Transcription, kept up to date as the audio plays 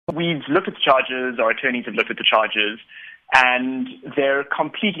we've looked at the charges, our attorneys have looked at the charges, and they're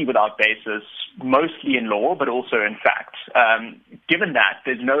completely without basis, mostly in law, but also in fact. Given that,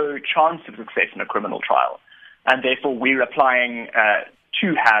 there's no chance of success in a criminal trial, and therefore we're applying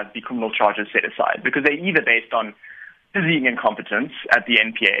to have the criminal charges set aside, because they're either based on dizzying incompetence at the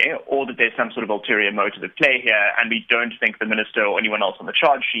NPA, or that there's some sort of ulterior motive at play here, and we don't think the minister or anyone else on the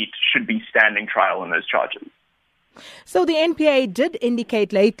charge sheet should be standing trial on those charges. So the NPA did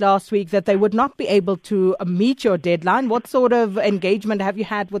indicate late last week that they would not be able to meet your deadline. What sort of engagement have you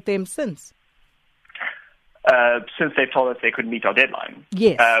had with them since? Since they've told us they couldn't meet our deadline.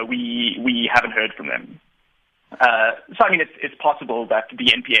 Yes. We haven't heard from them. So, I mean, it's possible that the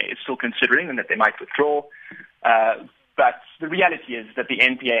NPA is still considering and that they might withdraw. But the reality is that the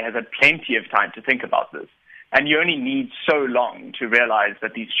NPA has had plenty of time to think about this. And you only need so long to realize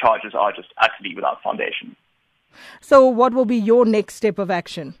that these charges are just utterly without foundation. So what will be your next step of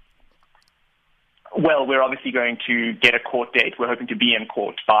action? Well, we're obviously going to get a court date. We're hoping to be in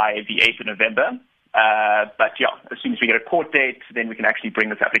court by the 8th of November. But yeah, as soon as we get a court date, then we can actually bring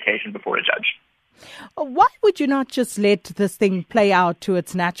this application before a judge. Why would you not just let this thing play out to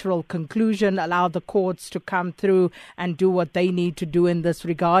its natural conclusion, allow the courts to come through and do what they need to do in this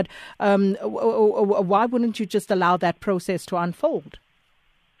regard? Why wouldn't you just allow that process to unfold?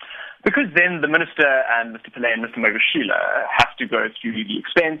 Because then the minister and Mr. Pillay and Mr. Mogashila have to go through the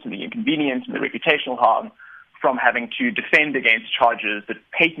expense and the inconvenience and the reputational harm from having to defend against charges that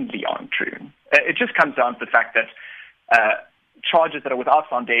patently aren't true. It just comes down to the fact that charges that are without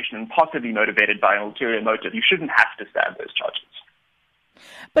foundation and possibly motivated by an ulterior motive, you shouldn't have to stand those charges.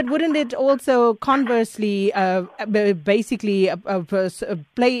 But wouldn't it also conversely basically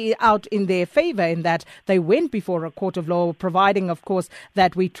play out in their favor in that they went before a court of law, providing, of course,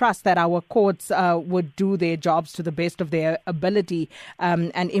 that we trust that our courts would do their jobs to the best of their ability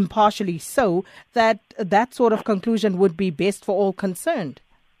and impartially so, that sort of conclusion would be best for all concerned?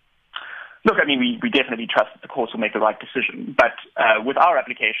 Look, I mean, we definitely trust that the courts will make the right decision. But with our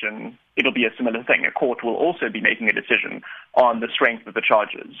application, it'll be a similar thing. A court will also be making a decision on the strength of the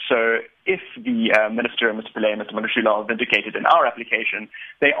charges. So if the minister, Mr. Pillay and Mr. Mogashila, are vindicated in our application,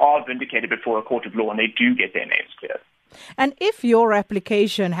 they are vindicated before a court of law and they do get their names cleared. And if your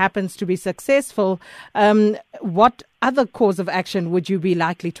application happens to be successful, what other course of action would you be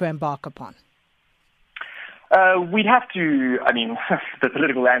likely to embark upon? We'd have to, I mean, the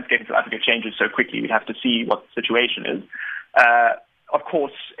political landscape in South Africa changes so quickly, we'd have to see what the situation is. Of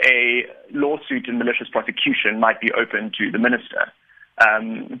course, a lawsuit in malicious prosecution might be open to the minister.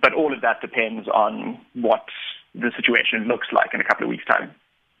 But all of that depends on what the situation looks like in a couple of weeks' time.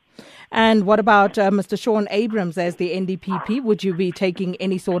 And what about Mr. Shaun Abrahams as the NDPP? Would you be taking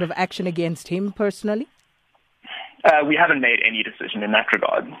any sort of action against him personally? We haven't made any decision in that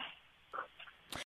regard.